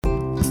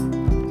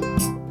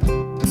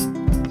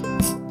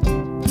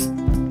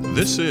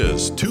This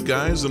is Two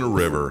Guys in a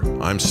River.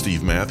 I'm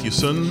Steve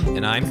Mathewson.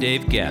 And I'm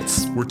Dave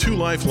Getz. We're two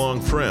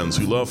lifelong friends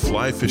who love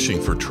fly fishing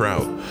for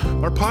trout.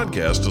 Our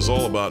podcast is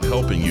all about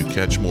helping you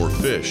catch more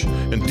fish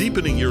and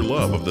deepening your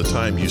love of the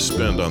time you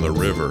spend on the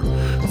river.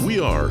 We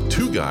are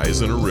Two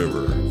Guys in a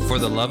River. For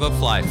the love of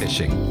fly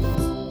fishing.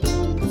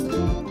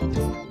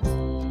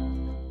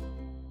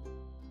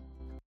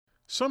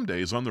 Some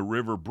days on the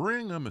river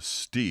bring a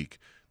mystique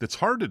that's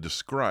hard to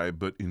describe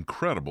but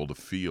incredible to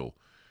feel.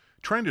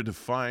 Trying to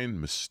define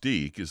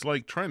mystique is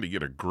like trying to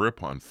get a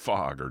grip on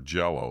fog or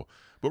jello,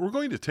 but we're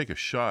going to take a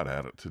shot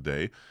at it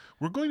today.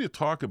 We're going to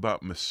talk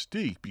about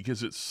mystique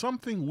because it's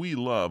something we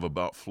love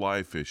about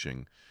fly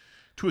fishing.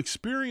 To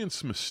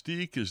experience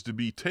mystique is to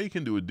be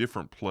taken to a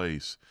different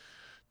place,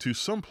 to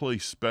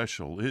someplace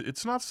special.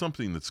 It's not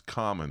something that's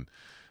common.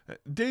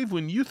 Dave,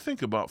 when you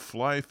think about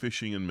fly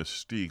fishing and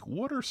mystique,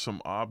 what are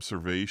some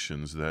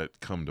observations that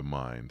come to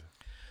mind?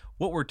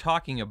 What we're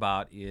talking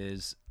about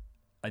is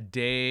a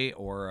day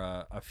or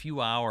a few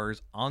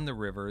hours on the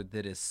river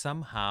that is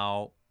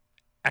somehow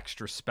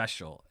extra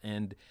special.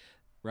 And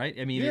right?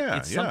 I mean,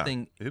 it's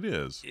something. It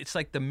is. It's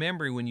like the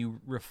memory when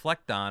you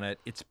reflect on it.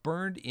 It's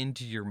burned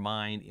into your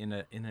mind in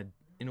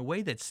a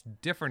way that's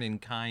different in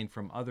kind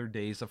from other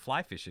days of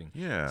fly fishing.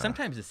 Yeah.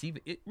 Sometimes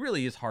it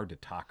really is hard to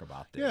talk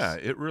about this. Yeah,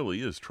 it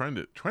really is. Trying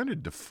to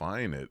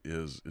define it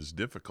is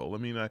difficult. I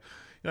mean,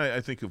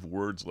 I think of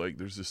words like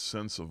there's this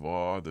sense of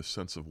awe, this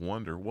sense of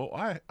wonder. Well,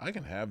 I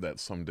can have that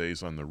some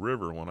days on the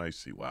river when I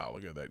see, wow,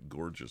 look at that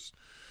gorgeous,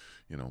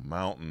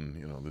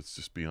 mountain, that's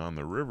just beyond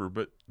the river.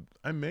 But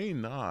I may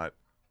not,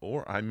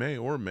 or I may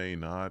or may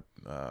not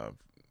kind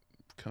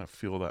of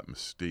feel that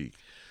mystique.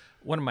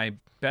 One of my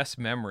best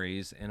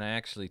memories, and I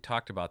actually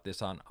talked about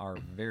this on our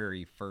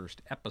very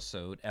first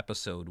episode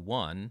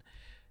 1,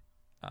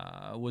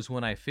 was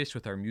when I fished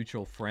with our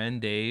mutual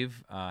friend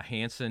Dave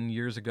Hansen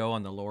years ago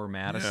on the Lower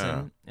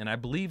Madison. And I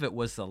believe it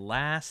was the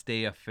last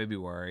day of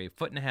February,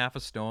 1.5 feet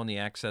of snow in the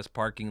access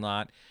parking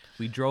lot.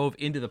 We drove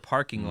into the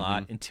parking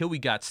lot until we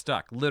got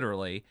stuck,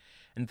 literally,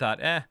 and thought,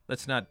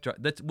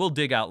 we'll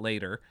dig out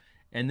later.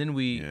 And then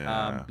we,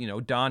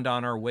 donned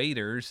on our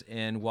waders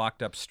and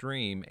walked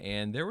upstream.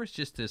 And there was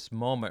just this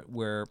moment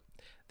where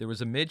there was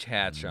a midge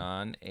hatch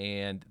on,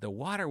 and the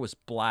water was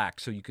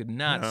black, so you could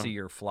not see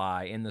your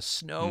fly. And the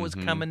snow was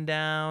coming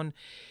down.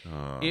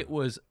 It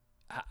was,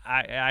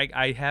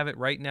 I have it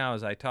right now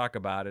as I talk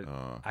about it.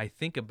 I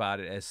think about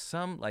it as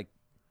some like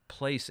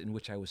place in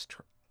which I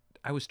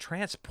was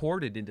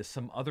transported into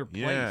some other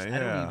place. I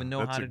don't even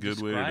know how to describe it. That's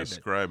a good way to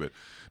describe it.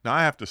 Now,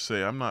 I have to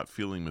say, I'm not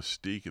feeling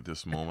mystique at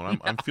this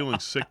moment. I'm feeling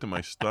sick to my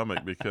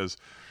stomach because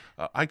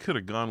I could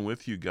have gone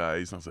with you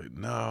guys. And I was like,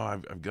 no,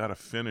 I've got to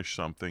finish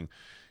something.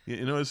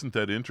 Isn't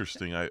that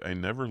interesting? I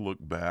never look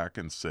back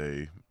and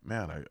say,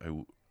 man,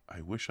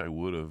 I wish I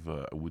would have.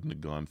 I wouldn't have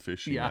gone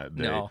fishing that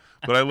day. No.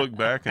 But I look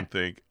back and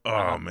think,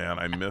 oh man,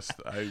 I missed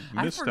out on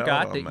that. I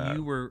forgot that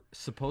you were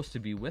supposed to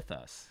be with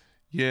us.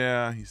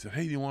 Yeah, he said,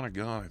 hey, do you want to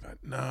go? And I thought,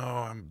 no,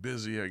 I'm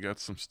busy. I got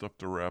some stuff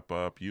to wrap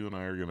up. You and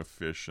I are going to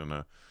fish in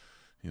a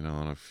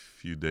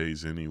few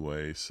days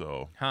anyway.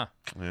 So,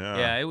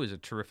 Yeah, it was a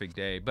terrific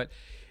day. But,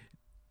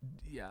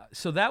 yeah,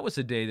 so that was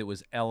a day that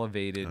was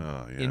elevated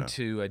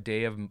into a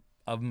day of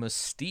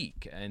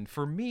mystique. And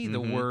for me,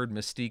 the word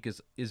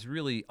mystique is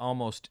really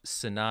almost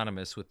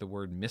synonymous with the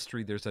word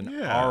mystery. There's an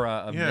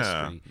aura of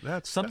mystery.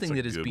 That's something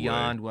that is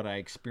beyond what I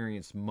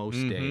experience most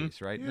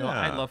days, right? No,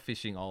 I love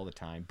fishing all the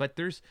time. But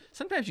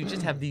sometimes you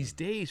just have these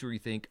days where you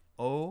think,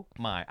 oh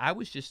my, I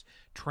was just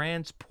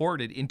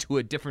transported into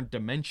a different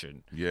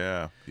dimension.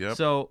 Yeah, yep.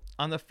 So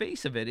on the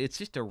face of it, it's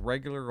just a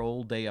regular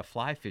old day of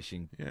fly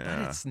fishing, but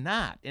it's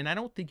not. And I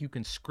don't think you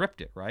can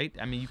script it, right?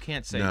 I mean, you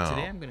can't say,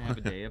 today I'm going to have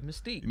a day of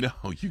mystique. No,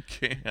 you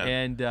can't.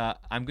 And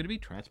I'm going to be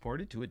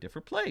transported to a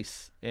different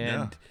place.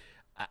 And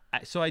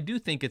so I do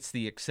think it's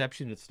the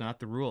exception. It's not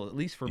the rule. At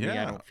least for me,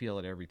 I don't feel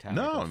it every time.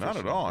 No, not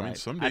at all. Right? I mean,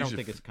 some days I don't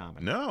think it's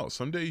common. No,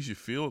 some days you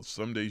feel it,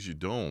 some days you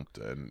don't,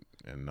 and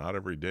not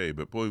every day.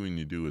 But boy, when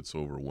you do, it's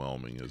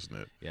overwhelming, isn't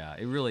it? Yeah,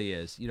 it really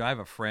is. I have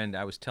a friend.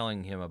 I was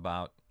telling him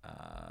about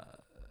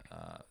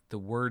the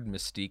word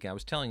mystique. I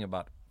was telling him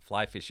about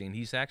fly fishing.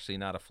 He's actually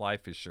not a fly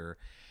fisher.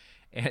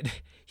 And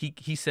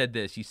he said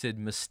this. He said,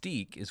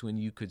 mystique is when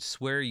you could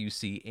swear you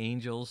see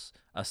angels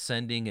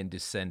ascending and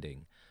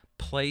descending.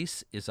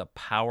 Place is a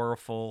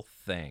powerful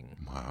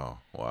thing.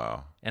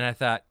 Wow. And I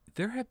thought,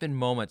 there have been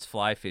moments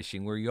fly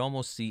fishing where you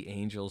almost see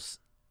angels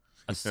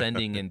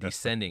ascending and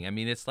descending. I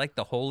mean, it's like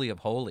the Holy of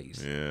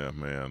Holies. Yeah,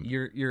 man.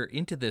 You're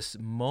into this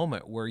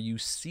moment where you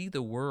see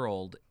the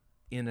world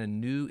in a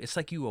new, it's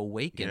like you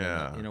awaken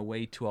in a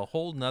way to a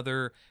whole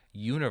nother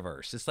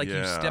universe. It's like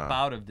you step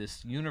out of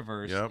this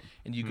universe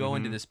and you go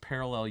into this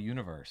parallel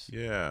universe.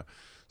 Yeah.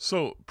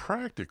 So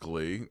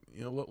practically,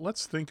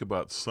 let's think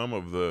about some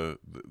of the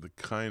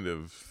kind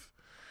of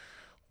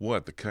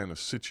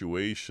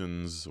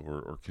situations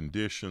or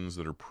conditions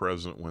that are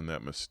present when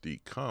that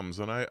mystique comes.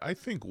 And I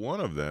think one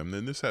of them,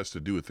 and this has to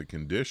do with the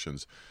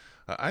conditions,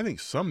 I think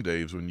some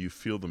days when you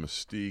feel the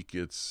mystique,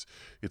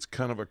 it's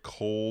kind of a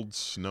cold,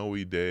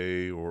 snowy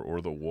day,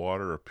 or the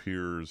water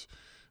appears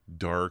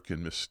dark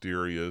and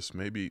mysterious.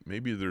 Maybe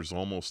there's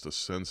almost a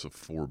sense of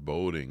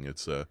foreboding.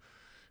 It's a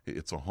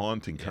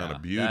haunting kind Yeah,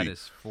 of that beauty.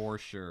 is for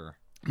sure.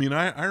 I mean,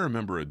 I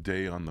remember a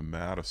day on the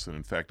Madison.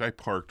 In fact, I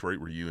parked right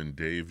where you and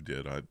Dave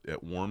did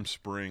at Warm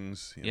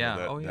Springs. Yeah.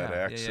 That Oh, yeah. that Yeah,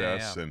 yeah,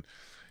 access, yeah.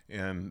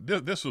 and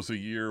this was a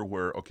year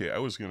where okay, I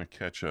was going to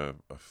catch a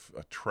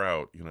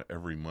trout,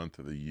 every month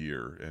of the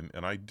year,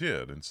 and I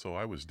did, and so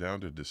I was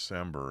down to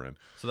December, and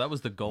So that was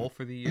the goal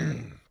for the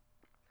year?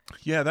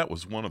 yeah, that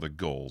was one of the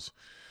goals.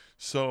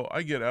 So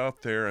I get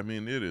out there. I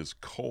mean, it is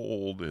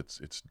cold.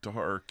 It's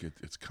dark.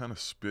 It's kind of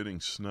spitting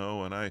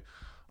snow, and I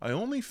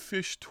only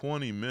fished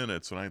 20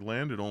 minutes, and I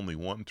landed only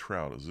one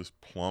trout. It was this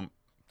plump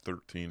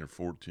 13 or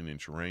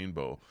 14-inch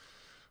rainbow.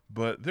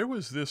 But there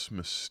was this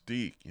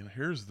mystique.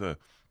 Here's the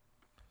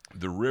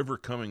river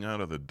coming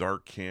out of the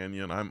dark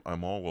canyon.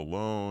 I'm all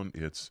alone.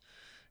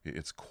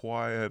 It's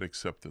quiet,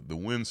 except that the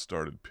wind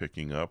started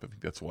picking up. I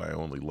think that's why I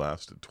only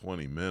lasted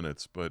 20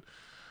 minutes. But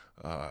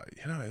there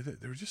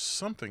was just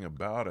something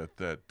about it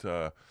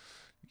that,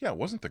 it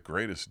wasn't the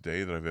greatest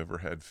day that I've ever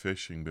had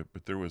fishing,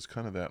 but there was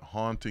kind of that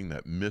haunting,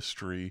 that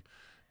mystery.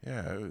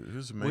 Yeah, it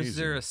was amazing. Was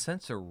there a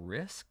sense of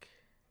risk?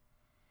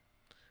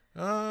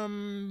 Yeah,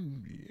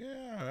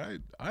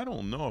 I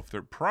don't know if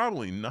they're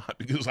probably not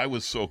because I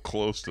was so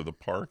close to the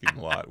parking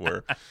lot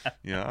where,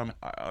 I'm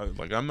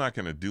not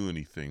going to do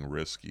anything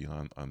risky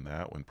on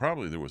that one.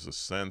 Probably there was a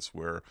sense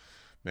where,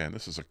 man,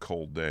 this is a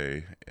cold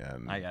day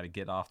and I got to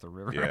get off the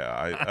river.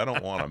 yeah, I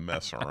don't want to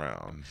mess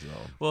around. So.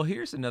 Well,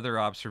 here's another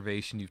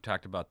observation. You've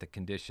talked about the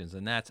conditions,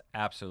 and that's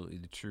absolutely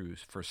the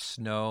truth. For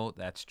snow,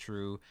 that's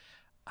true.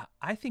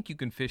 I think you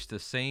can fish the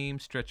same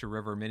stretch of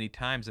river many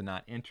times and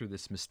not enter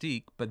this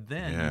mystique, but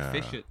then you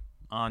fish it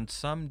on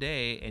some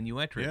day and you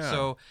enter it.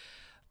 So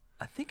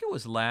I think it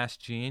was last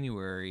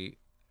January,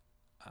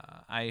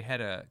 I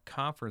had a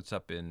conference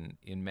up in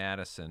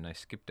Madison. I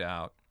skipped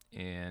out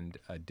and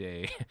a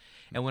day.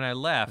 And when I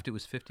left, it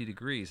was 50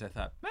 degrees. I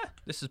thought,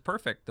 this is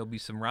perfect. There'll be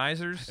some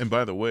risers. And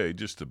by the way,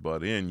 just to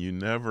butt in, you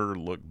never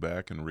look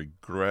back and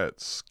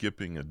regret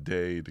skipping a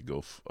day to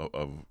go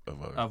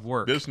of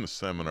work business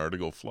seminar to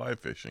go fly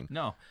fishing.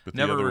 No, but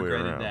never the other way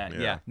regretted around. that.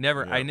 Yeah.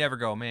 Never. Yeah. I never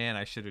go, man,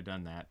 I should have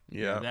done that.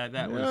 Yeah.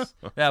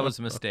 That was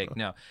a mistake.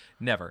 No,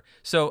 never.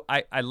 So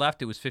I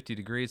left. It was 50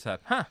 degrees.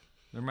 Thought,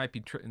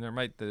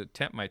 the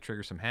temp might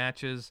trigger some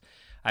hatches.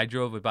 I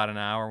drove about an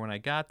hour. When I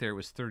got there, it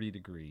was 30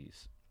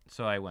 degrees.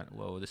 So I went,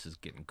 whoa, this is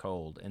getting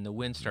cold. And the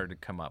wind started to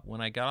come up.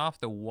 When I got off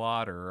the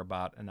water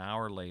about an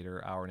hour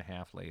later, hour and a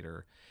half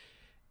later,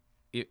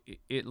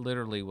 it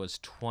literally was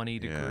 20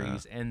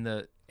 degrees. And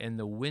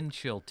the wind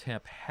chill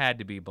temp had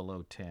to be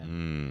below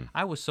 10.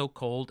 I was so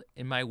cold,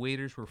 and my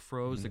waders were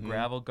froze. The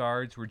gravel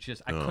guards were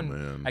just, I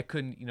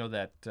couldn't,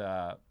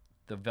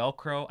 the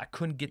Velcro, I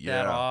couldn't get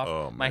that off.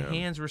 Oh, my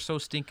hands were so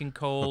stinking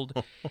cold.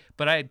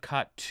 But I had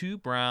caught 2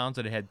 browns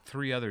and I had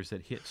 3 others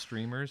that hit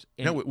streamers.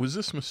 And now, was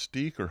this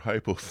mystique or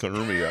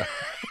hypothermia?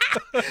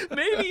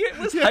 maybe it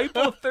was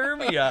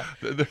hypothermia.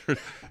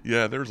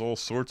 There's all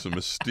sorts of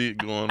mystique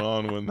going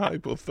on when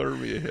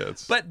hypothermia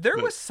hits. But there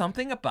was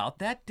something about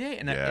that day.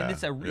 And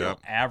it's a real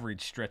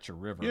average stretch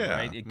of river,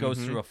 right? It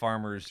goes through a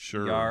farmer's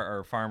yard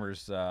or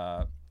farmer's...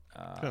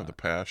 kind of the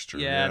pasture.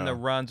 Yeah, and the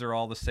runs are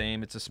all the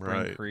same. It's a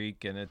spring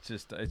creek, and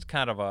it's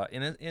kind of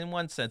in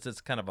one sense,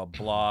 it's kind of a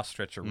blah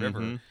stretch of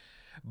river.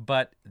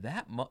 But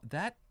that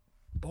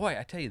boy,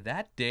 I tell you,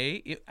 that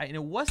day,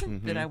 it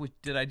wasn't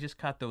that I just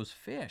caught those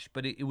fish,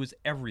 but it was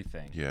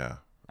everything. Yeah.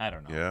 I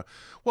don't know. Yeah.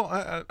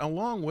 Well,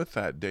 along with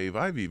that, Dave,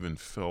 I've even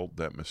felt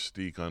that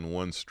mystique on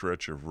one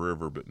stretch of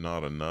river, but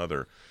not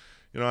another.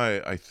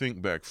 I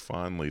think back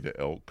fondly to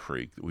Elk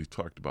Creek that we've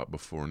talked about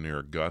before near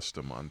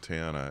Augusta,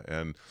 Montana,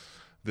 and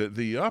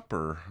the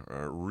upper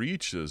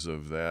reaches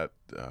of that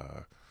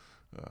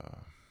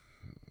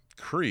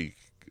creek.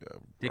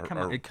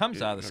 It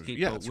comes out of the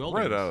Scapegoat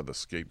Wilderness. Right out of the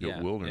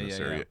Scapegoat Wilderness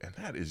area, and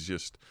that is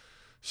just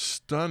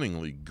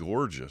stunningly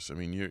gorgeous. I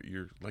mean,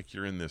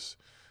 you're in this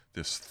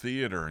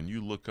theater, and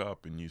you look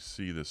up and you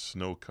see the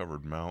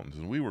snow-covered mountains.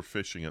 And we were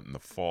fishing it in the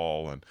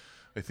fall, and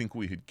I think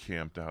we had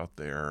camped out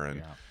there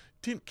and.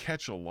 Didn't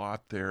catch a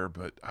lot there,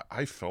 but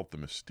I felt the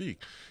mystique.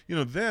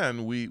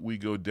 Then we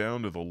go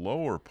down to the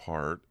lower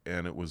part,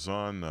 and it was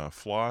on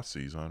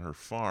Flossie's, on her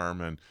farm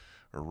and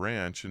a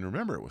ranch. And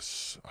remember,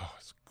 it's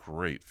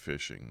great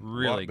fishing.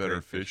 Really a lot better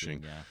great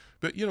fishing. Yeah.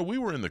 But, we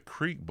were in the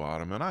creek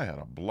bottom, and I had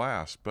a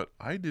blast, but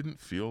I didn't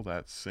feel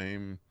that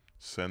same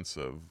sense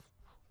of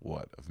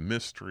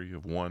mystery,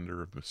 of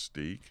wonder, of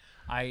mystique.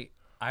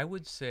 I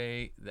would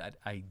say that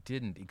I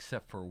didn't,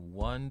 except for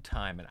one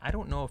time. And I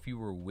don't know if you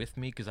were with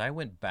me, because I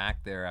went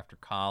back there after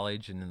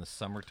college and in the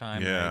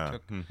summertime. Yeah. And I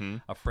took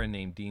a friend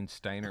named Dean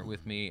Steiner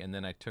with me, and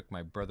then I took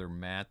my brother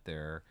Matt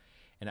there.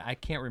 and I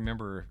can't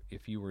remember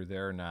if you were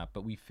there or not,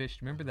 but we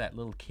fished. Remember that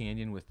little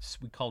canyon we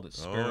called it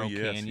Sparrow Oh,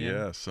 yes, Canyon?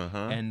 yes,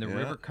 And the yeah.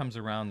 river comes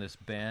around this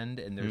bend,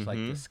 and there's like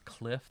this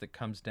cliff that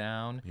comes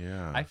down.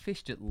 Yeah. I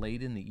fished it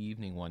late in the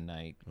evening one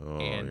night, Oh,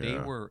 and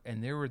yeah.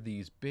 there were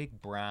these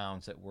big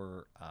browns that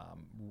were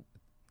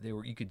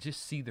you could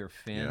just see their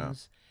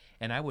fins,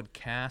 and I would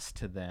cast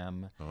to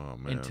them. Oh,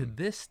 man. And to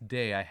this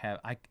day,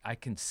 I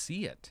can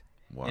see it.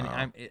 Wow.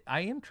 And I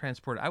am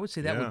transported. I would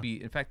say that would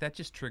be. In fact, that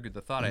just triggered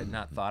the thought. I had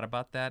not thought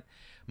about that.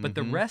 But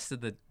the rest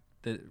of the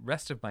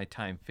rest of my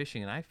time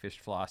fishing, and I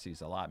fished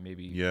flossies a lot,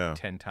 maybe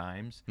 10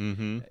 times.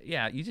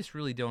 Yeah, you just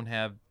really don't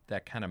have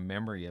that kind of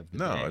memory of the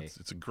day. No,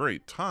 it's a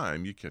great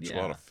time. You catch a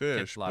lot of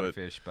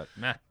fish. But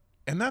meh.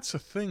 And that's the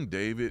thing,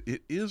 Dave.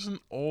 It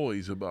isn't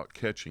always about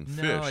catching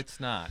fish. No, it's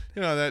not.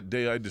 You know, that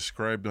day I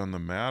described on the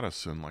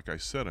Madison, like I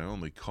said, I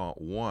only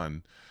caught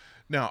one.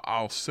 Now,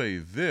 I'll say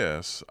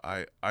this,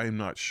 I'm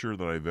not sure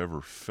that I've ever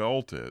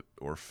felt it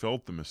or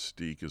felt the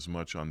mystique as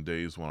much on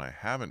days when I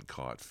haven't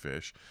caught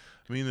fish.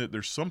 I mean,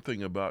 there's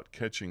something about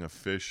catching a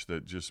fish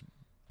that just,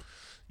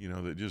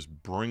 that just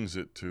brings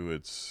it to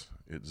its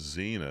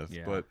zenith.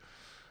 Yeah.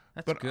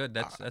 But good.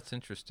 That's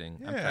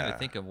interesting. I'm trying to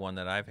think of one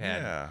that I've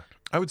had. Yeah.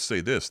 I would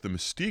say this, the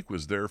mystique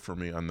was there for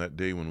me on that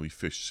day when we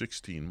fished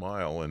 16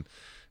 Mile, and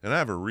I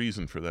have a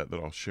reason for that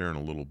I'll share in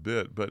a little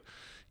bit. But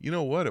you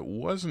know what? It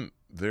wasn't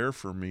there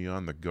for me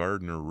on the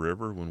Gardner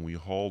River when we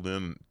hauled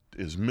in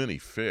as many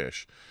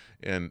fish,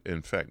 and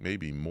in fact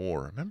maybe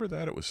more. Remember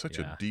that? It was such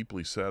a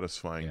deeply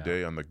satisfying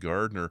day on the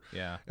Gardner.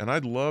 Yeah. And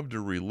I'd love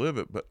to relive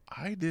it, but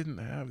I didn't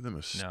have the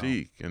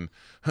mystique. And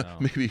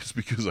maybe it's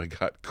because I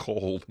got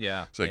cold.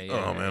 Yeah. It's like,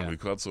 man, we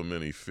caught so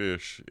many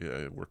fish.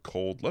 Yeah, we're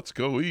cold. Let's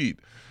go eat.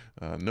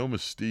 No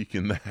mystique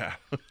in that.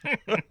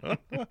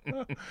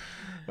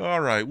 All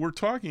right, we're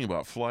talking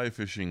about fly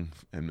fishing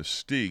and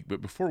mystique,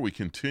 but before we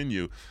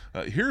continue,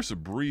 here's a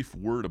brief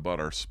word about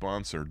our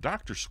sponsor,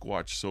 Dr.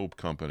 Squatch Soap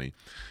Company.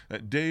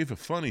 Dave, a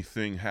funny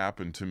thing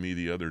happened to me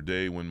the other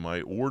day when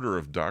my order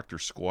of Dr.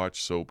 Squatch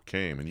soap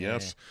came, and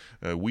yes,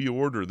 we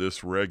order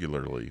this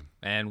regularly.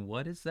 And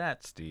what is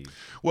that, Steve?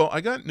 Well,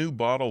 I got new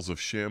bottles of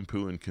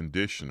shampoo and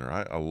conditioner.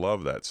 I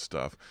love that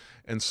stuff.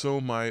 And so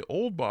my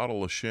old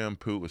bottle of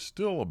shampoo was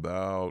still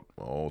about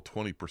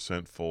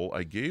 20% full.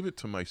 I gave it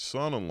to my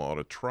son-in-law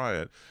to try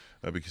it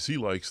because he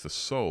likes the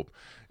soap.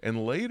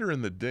 And later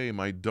in the day,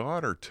 my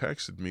daughter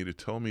texted me to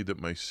tell me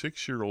that my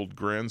 6-year-old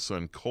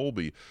grandson,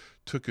 Colby,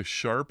 took a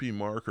Sharpie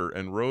marker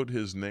and wrote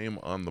his name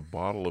on the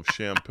bottle of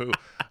shampoo.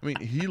 I mean,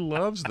 he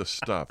loves the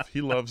stuff.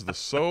 He loves the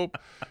soap.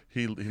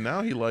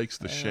 Now he likes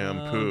the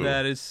shampoo.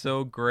 That is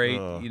so great.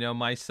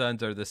 My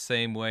sons are the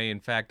same way. In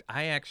fact,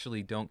 I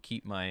actually don't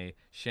keep my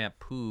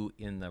shampoo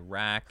in the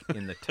rack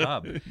in the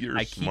tub. You're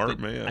a smart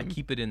man. I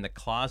keep it in the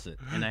closet,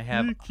 and I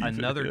have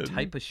another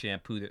type of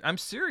shampoo I'm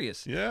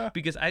serious. Yeah.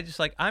 Because I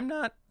just I'm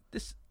not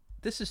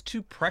this is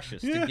too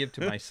precious to give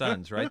to my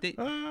sons, right?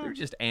 They're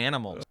just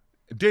animals.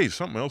 Dave,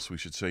 something else we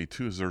should say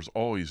too is there's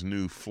always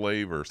new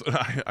flavors.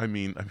 I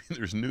mean,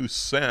 there's new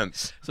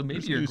scents. So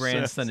maybe your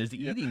grandson is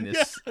eating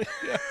this.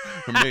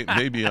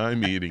 Maybe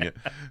I'm eating it.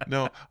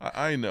 No,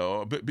 I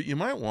know, but you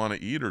might want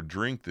to eat or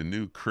drink the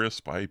new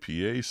Crisp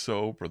IPA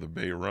soap or the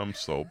Bay Rum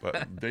soap.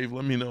 Dave,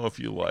 let me know if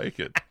you like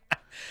it.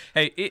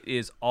 Hey, it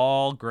is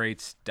all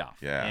great stuff.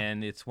 Yeah.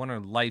 And it's one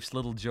of life's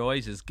little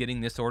joys is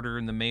getting this order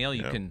in the mail.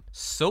 You can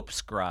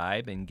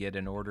Soapscribe and get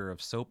an order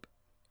of soap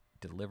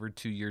delivered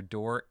to your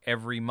door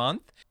every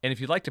month. And if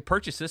you'd like to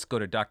purchase this, go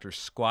to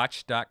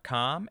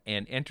drsquatch.com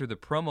and enter the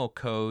promo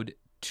code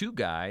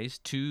 2GUYS,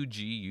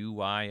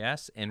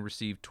 2GUYS, and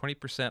receive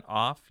 20%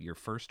 off your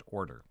first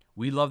order.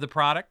 We love the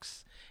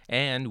products,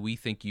 and we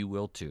think you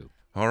will too.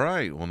 All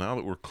right, well, now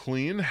that we're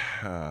clean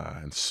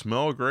and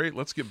smell great,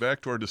 let's get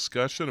back to our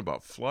discussion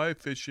about fly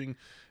fishing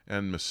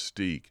and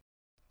mystique.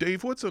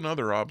 Dave, what's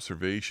another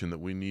observation that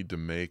we need to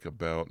make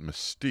about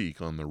mystique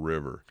on the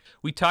river?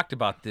 We talked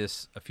about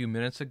this a few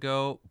minutes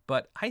ago,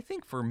 but I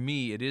think for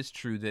me it is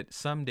true that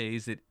some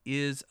days it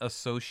is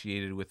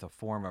associated with a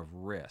form of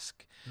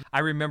risk. I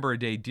remember a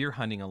day deer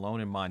hunting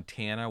alone in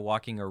Montana,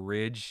 walking a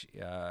ridge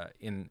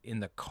in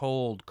the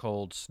cold,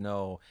 cold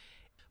snow.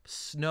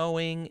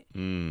 Snowing.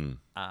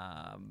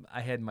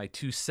 I had my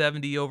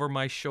 270 over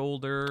my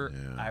shoulder.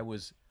 Yeah.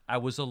 I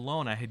was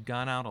alone. I had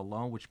gone out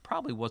alone, which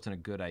probably wasn't a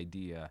good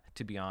idea,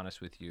 to be honest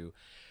with you.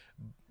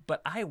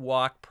 But I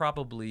walked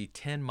probably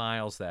 10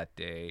 miles that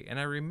day, and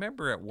I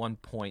remember at one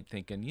point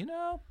thinking,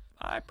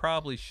 I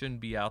probably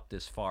shouldn't be out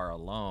this far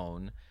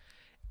alone.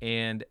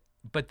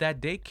 But that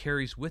day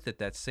carries with it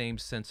that same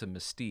sense of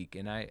mystique,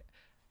 and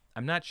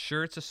I'm not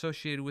sure it's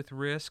associated with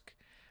risk,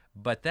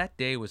 but that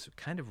day was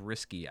kind of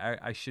risky.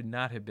 I should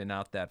not have been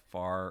out that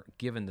far,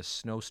 given the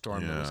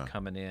snowstorm that was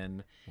coming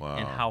in,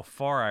 and how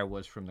far I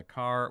was from the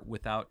car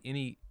without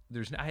any.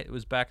 It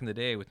was back in the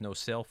day with no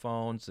cell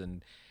phones,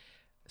 and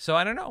so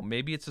I don't know.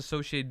 Maybe it's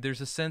associated. There's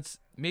a sense.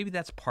 Maybe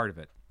that's part of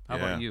it. How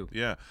about you?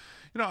 Yeah,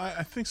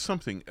 I think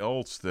something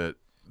else that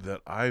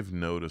that I've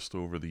noticed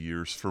over the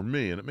years for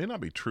me, and it may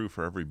not be true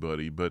for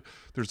everybody, but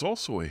there's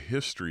also a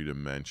history to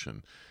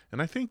mention.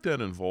 And I think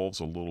that involves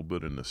a little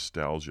bit of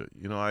nostalgia.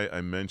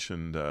 I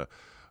mentioned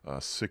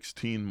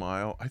 16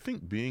 Mile. I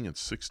think being at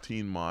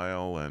 16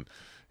 Mile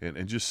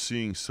and just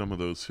seeing some of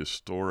those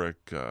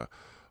historic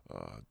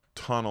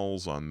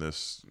tunnels on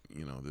this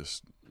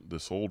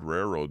old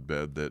railroad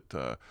bed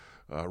that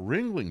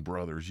Ringling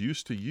Brothers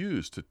used to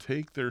use to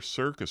take their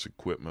circus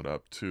equipment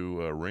up to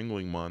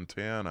Ringling,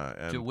 Montana,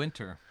 and To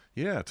winter.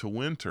 yeah, to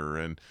winter.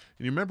 And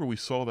you remember we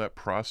saw that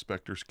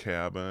prospector's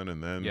cabin,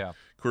 and then Yeah.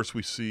 of course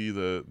we see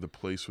the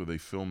place where they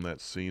filmed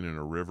that scene and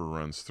a river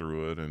runs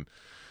through it, and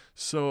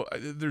so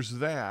there's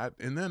that.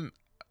 And then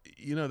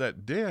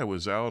that day I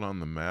was out on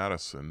the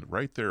Madison,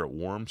 right there at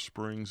Warm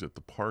Springs at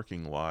the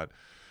parking lot.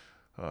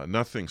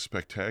 Nothing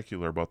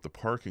spectacular about the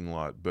parking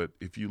lot, but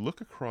if you look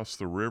across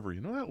the river,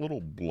 that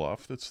little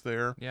bluff that's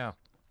there? Yeah.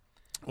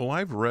 Well,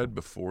 I've read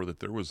before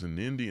that there was an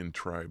Indian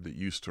tribe that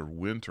used to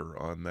winter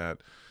on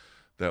that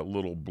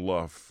little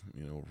bluff,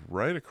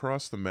 right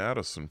across the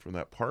Madison from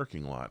that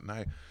parking lot. And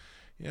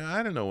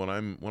I don't know,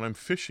 when I'm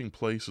fishing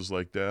places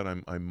like that,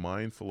 I'm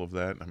mindful of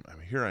that. And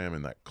here I am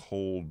in that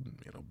cold,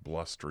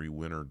 blustery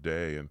winter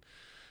day, and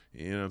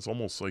it's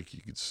almost like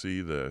you could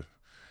see the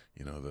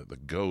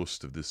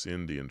ghost of this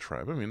Indian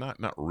tribe. I mean,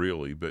 not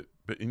really, but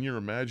in your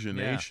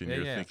imagination,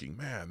 you're thinking,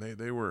 man,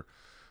 they were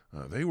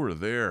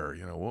there.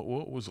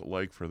 What was it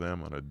like for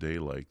them on a day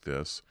like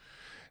this?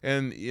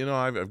 And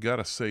I've got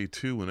to say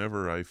too,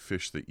 whenever I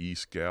fished the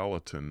East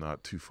Gallatin,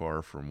 not too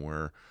far from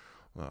where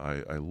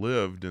I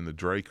lived in the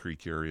Dry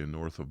Creek area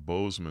north of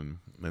Bozeman,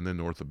 and then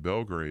north of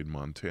Belgrade,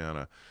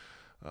 Montana.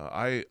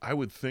 I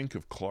would think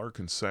of Clark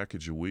and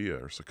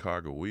Sacagawea or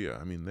Sacagawea.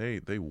 I mean,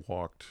 they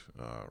walked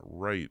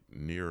right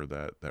near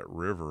that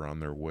river on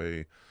their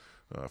way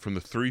from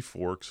the Three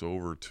Forks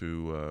over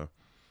to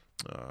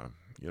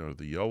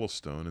the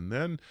Yellowstone. And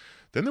then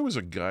there was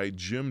a guy,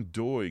 Jim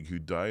Doig, who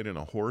died in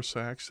a horse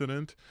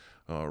accident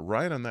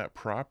right on that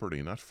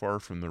property, not far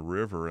from the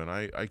river. And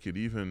I could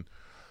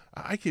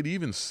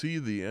even see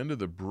the end of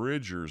the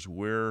Bridgers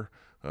where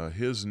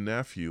his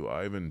nephew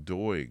Ivan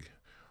Doig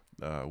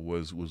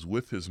was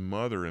with his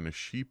mother in a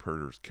sheep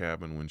herder's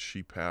cabin when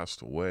she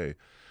passed away.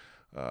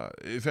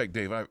 In fact,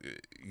 Dave,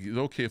 is it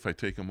okay if I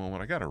take a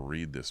moment? I got to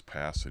read this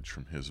passage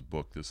from his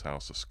book, This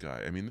House of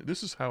Sky. I mean,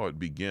 this is how it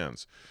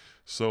begins.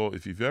 So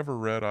if you've ever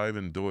read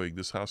Ivan Doig,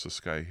 This House of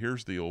Sky,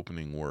 here's the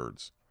opening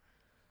words.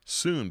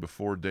 Soon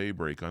before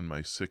daybreak on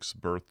my 6th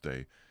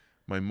birthday,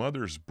 my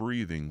mother's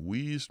breathing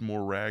wheezed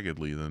more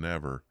raggedly than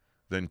ever,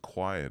 then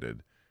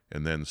quieted,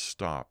 and then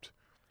stopped.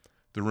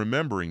 The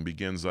remembering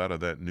begins out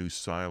of that new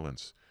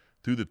silence.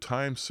 Through the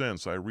time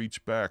since, I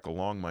reach back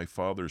along my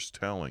father's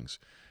tellings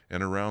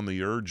and around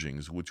the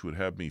urgings which would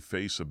have me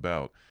face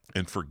about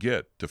and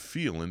forget to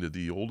feel into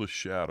the oldest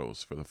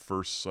shadows for the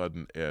first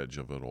sudden edge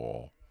of it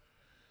all.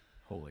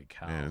 Holy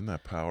cow. Man, isn't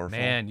that powerful?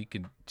 Man, you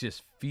can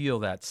just feel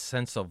that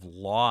sense of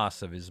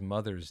loss of his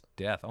mother's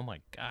death. Oh,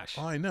 my gosh.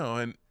 I know.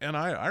 And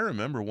I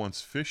remember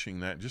once fishing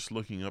that, just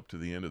looking up to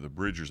the end of the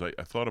Bridgers. I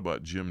thought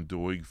about Jim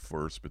Doig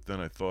first, but then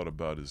I thought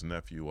about his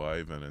nephew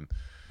Ivan.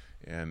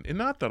 And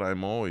not that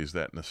I'm always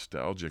that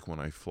nostalgic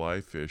when I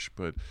fly fish,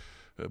 but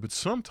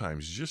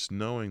sometimes just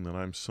knowing that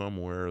I'm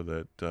somewhere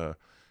that,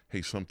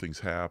 hey,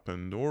 something's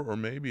happened, or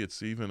maybe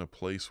it's even a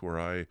place where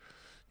I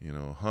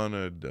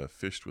hunted,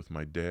 fished with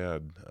my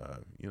dad.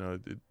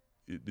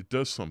 It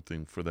does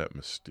something for that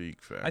mystique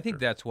factor. I think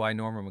that's why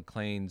Norman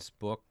MacLean's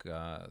book,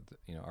 A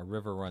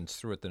River Runs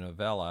Through It, the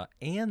novella,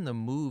 and the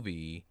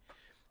movie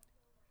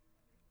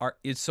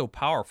is so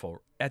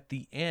powerful. At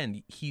the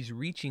end, he's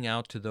reaching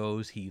out to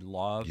those he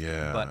loved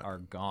but are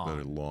gone.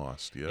 That are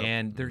lost, yeah.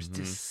 And there's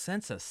this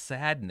sense of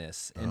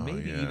sadness and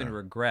maybe even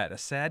regret, a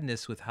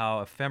sadness with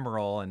how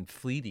ephemeral and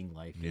fleeting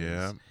life is.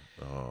 Yeah.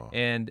 Oh.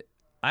 And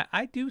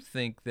I do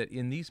think that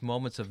in these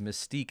moments of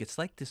mystique, it's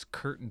like this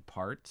curtain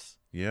parts.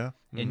 Yeah.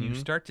 And you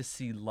start to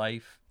see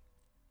life.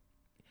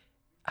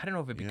 I don't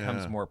know if it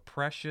becomes more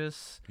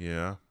precious.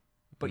 Yeah.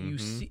 But you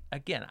see,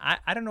 again,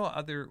 I don't know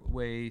other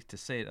way to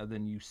say it other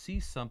than you see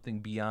something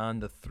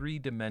beyond the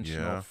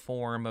three-dimensional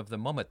form of the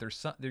moment.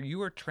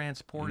 You are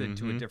transported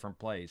to a different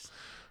place.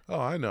 Oh,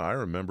 I know. I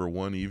remember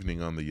one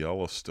evening on the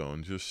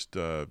Yellowstone, just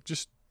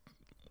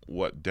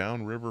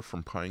downriver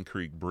from Pine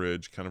Creek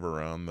Bridge, kind of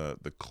around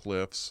the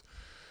cliffs.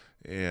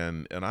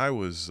 And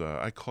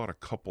I caught a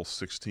couple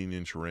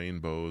 16-inch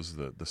rainbows.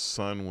 The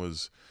sun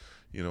was,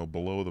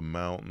 below the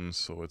mountains,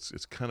 so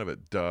it's kind of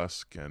at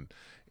dusk,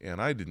 and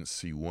I didn't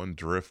see one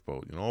drift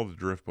boat. All the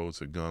drift boats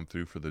had gone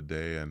through for the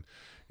day,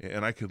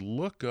 and I could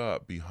look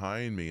up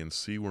behind me and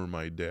see where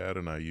my dad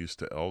and I used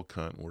to elk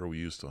hunt, where we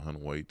used to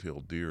hunt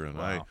white-tailed deer. And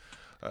wow.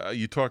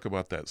 You talk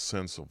about that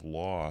sense of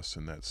loss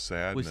and that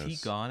sadness. Was he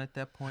gone at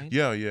that point?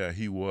 Yeah,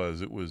 he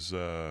was. It was.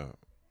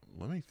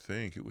 Let me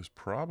think. It was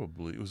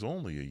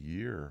only a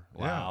year.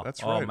 Wow. Yeah,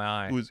 that's oh, right.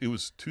 My. It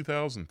was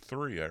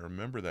 2003. I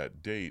remember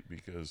that date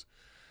because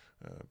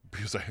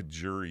because I had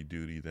jury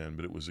duty then,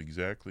 but it was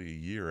exactly a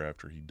year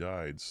after he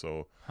died.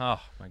 So,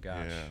 Oh my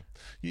gosh. yeah.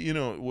 You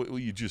know, what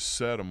you just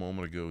said a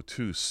moment ago,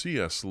 too,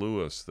 C.S.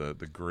 Lewis, the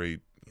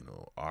great,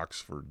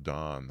 Oxford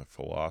Don, the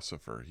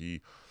philosopher,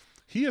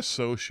 he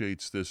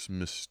associates this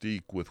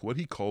mystique with what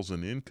he calls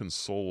an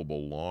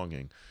inconsolable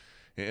longing.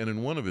 And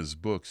in one of his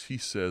books, he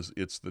says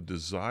it's the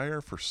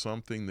desire for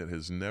something that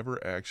has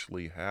never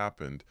actually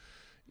happened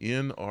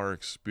in our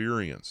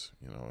experience,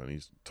 and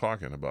he's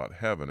talking about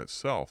heaven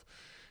itself.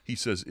 He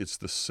says it's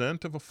the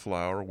scent of a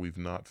flower we've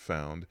not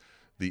found,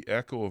 the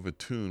echo of a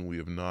tune we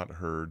have not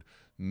heard,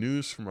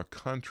 news from a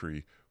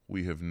country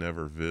we have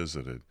never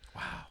visited.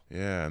 Wow.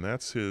 Yeah, and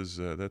that's his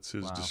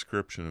Wow.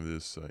 description of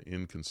this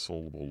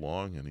inconsolable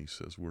longing. He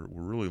says we're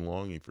really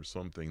longing for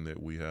something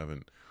that we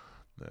haven't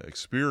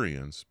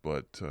experienced,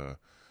 but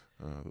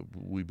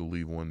we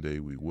believe one day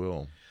we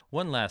will.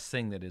 One last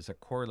thing that is a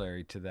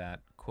corollary to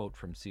that quote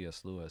from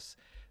C.S. Lewis.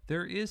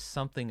 There is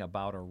something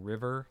about a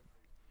river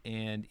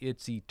and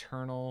its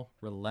eternal,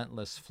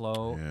 relentless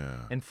flow.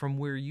 Yeah. And from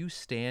where you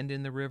stand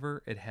in the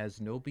river, it has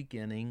no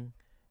beginning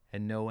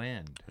and no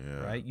end. Yeah.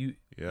 Right?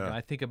 Yeah.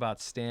 I think about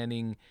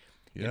standing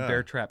in Yeah.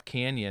 Bear Trap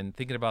Canyon,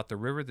 thinking about the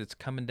river that's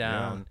coming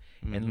down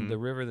Mhm. and the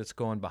river that's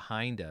going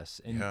behind us.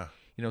 And Yeah.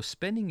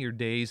 spending your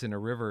days in a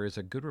river is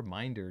a good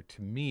reminder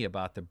to me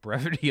about the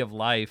brevity of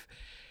life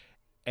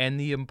and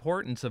the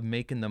importance of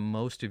making the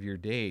most of your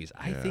days.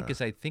 I think Yeah.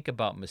 as I think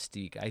about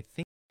Mystique, I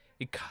think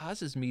it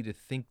causes me to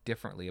think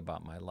differently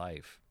about my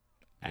life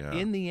Yeah.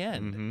 in the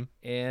end. Mhm.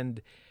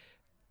 And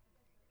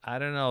I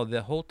don't know,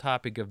 the whole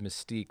topic of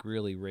Mystique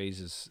really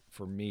raises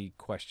for me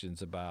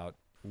questions about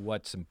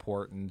what's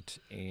important.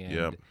 And,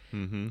 Yep.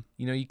 Mm-hmm.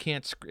 you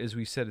can't, as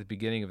we said at the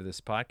beginning of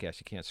this podcast,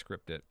 you can't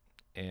script it.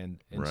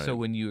 And so Right.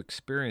 when you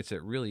experience it,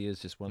 it really is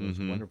just one of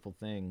those Mhm. wonderful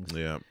things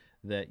Yeah.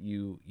 that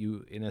you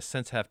in a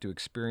sense have to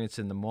experience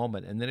in the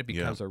moment, and then it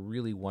becomes a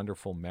really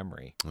wonderful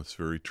memory. That's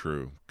very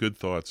true. Good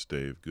thoughts,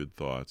 Dave. Good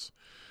thoughts.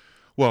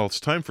 Well, it's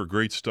time for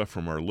great stuff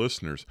from our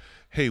listeners.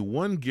 Hey,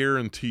 one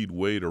guaranteed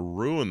way to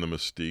ruin the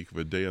mystique of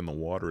a day on the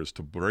water is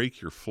to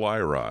break your fly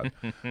rod.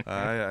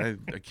 I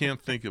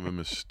can't think of a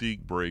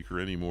mystique breaker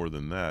any more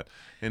than that.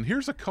 And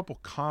here's a couple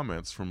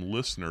comments from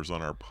listeners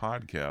on our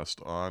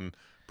podcast on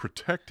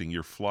protecting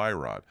your fly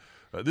rod.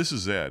 This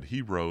is Ed.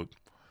 He wrote,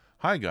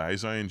 "Hi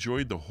guys, I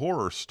enjoyed the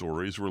horror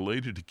stories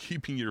related to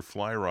keeping your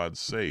fly rod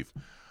safe.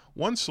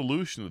 One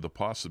solution to the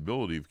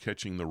possibility of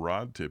catching the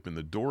rod tip in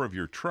the door of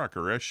your truck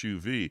or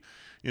SUV,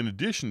 in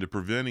addition to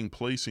preventing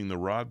placing the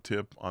rod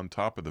tip on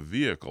top of the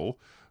vehicle,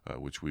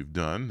 which we've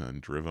done and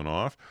driven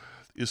off,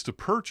 is to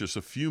purchase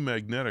a few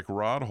magnetic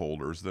rod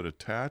holders that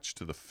attach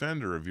to the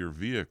fender of your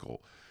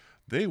vehicle.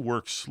 They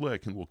work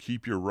slick and will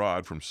keep your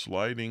rod from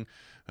sliding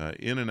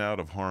in and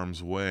out of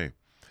harm's way.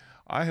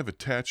 I have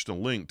attached a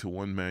link to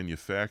one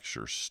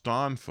manufacturer,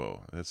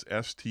 Stonfo, that's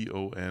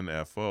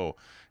Stonfo,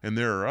 and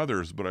there are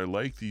others, but I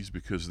like these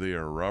because they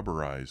are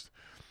rubberized."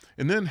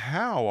 And then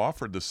Hal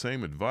offered the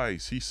same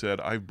advice. He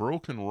said, "I've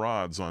broken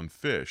rods on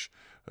fish,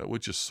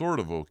 which is sort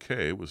of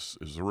okay. It was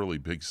a really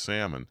big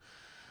salmon.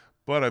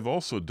 But I've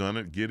also done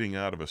it getting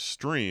out of a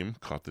stream,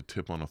 caught the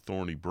tip on a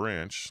thorny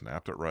branch,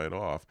 snapped it right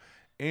off,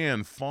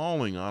 and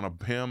falling on a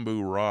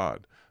bamboo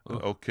rod.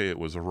 Okay, it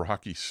was a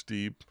rocky,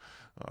 steep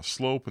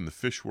slope and the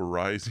fish were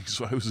rising,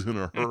 so I was in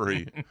a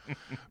hurry.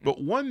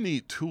 But one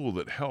neat tool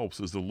that helps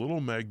is the little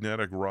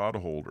magnetic rod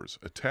holders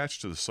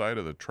attached to the side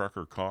of the truck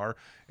or car,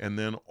 and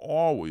then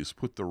always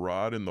put the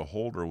rod in the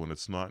holder when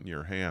it's not in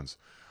your hands.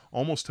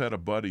 Almost had a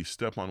buddy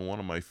step on one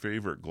of my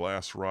favorite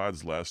glass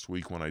rods last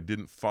week when I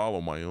didn't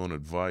follow my own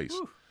advice."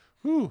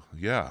 Whew,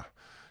 yeah.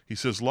 He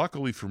says,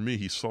 "Luckily for me,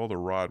 he saw the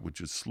rod, which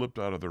had slipped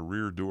out of the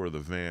rear door of the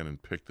van,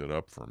 and picked it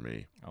up for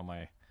me." Oh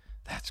my,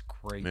 that's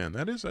great. Man,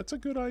 that's a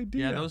good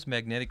idea. Yeah, those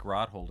magnetic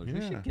rod holders. We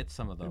Yeah. should get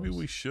some of those. Maybe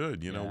we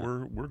should. Yeah.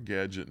 We're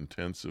gadget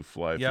intensive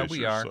fly Yeah, fishers.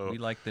 we are. So, We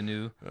like the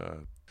new.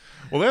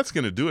 well, that's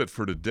going to do it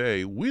for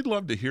today. We'd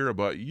love to hear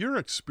about your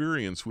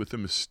experience with the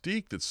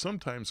mystique that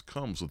sometimes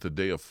comes with the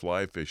day of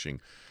fly fishing.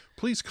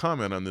 Please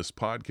comment on this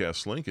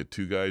podcast link at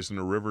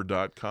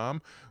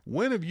twoguysinaRiver.com.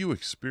 When have you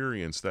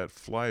experienced that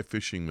fly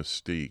fishing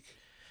mystique?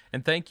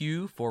 And thank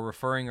you for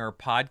referring our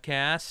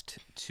podcast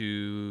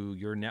to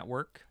your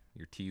network,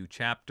 your TU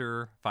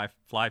chapter,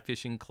 Fly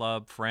Fishing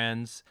Club,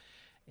 friends.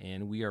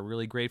 And we are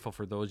really grateful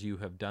for those of you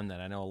who have done that.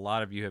 I know a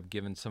lot of you have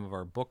given some of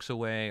our books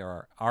away,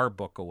 or our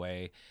book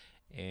away,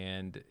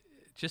 and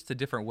just the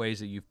different ways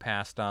that you've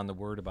passed on the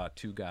word about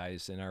Two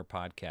Guys in our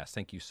podcast.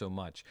 Thank you so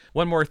much.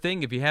 One more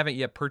thing, if you haven't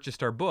yet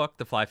purchased our book,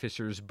 The Fly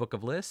Fisher's Book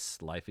of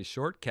Lists, Life is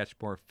Short, Catch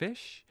More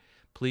Fish,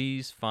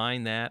 please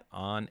find that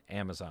on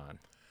Amazon.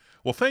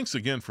 Well, thanks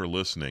again for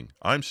listening.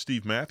 I'm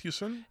Steve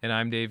Mathewson. And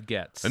I'm Dave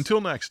Getz.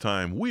 Until next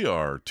time, we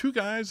are Two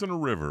Guys in a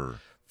River.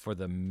 For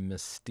the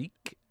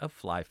mystique of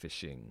fly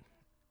fishing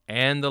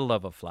and the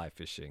love of fly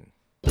fishing.